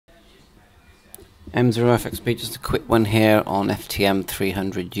M0FXB, just a quick one here on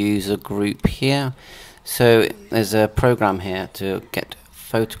FTM300 user group here. So there's a program here to get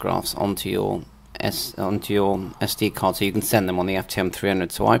photographs onto your SD card so you can send them on the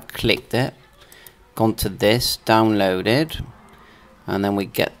FTM300. So I've clicked it, gone to this, downloaded, and then we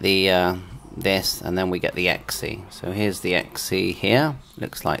get the this, and then we get the XE. So here's the XE here,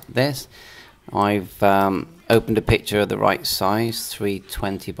 looks like this. I've opened a picture of the right size,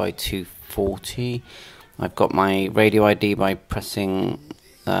 320 by 240. I've got my radio ID by pressing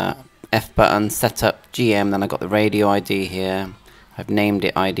F button, set up GM, then I've got the radio ID here. I've named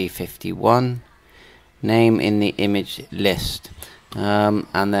it ID 51, name in the image list,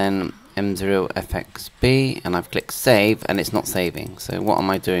 and then M0FXB, and I've clicked save, and it's not saving. So what am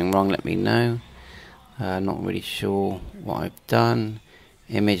I doing wrong? Let me know. Not really sure what I've done.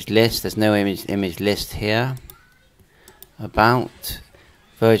 Image list, there's no image list here. About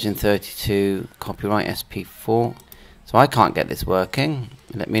version 32, copyright SP4. So I can't get this working.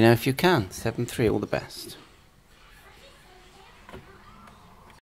 Let me know if you can. 7.3, all the best.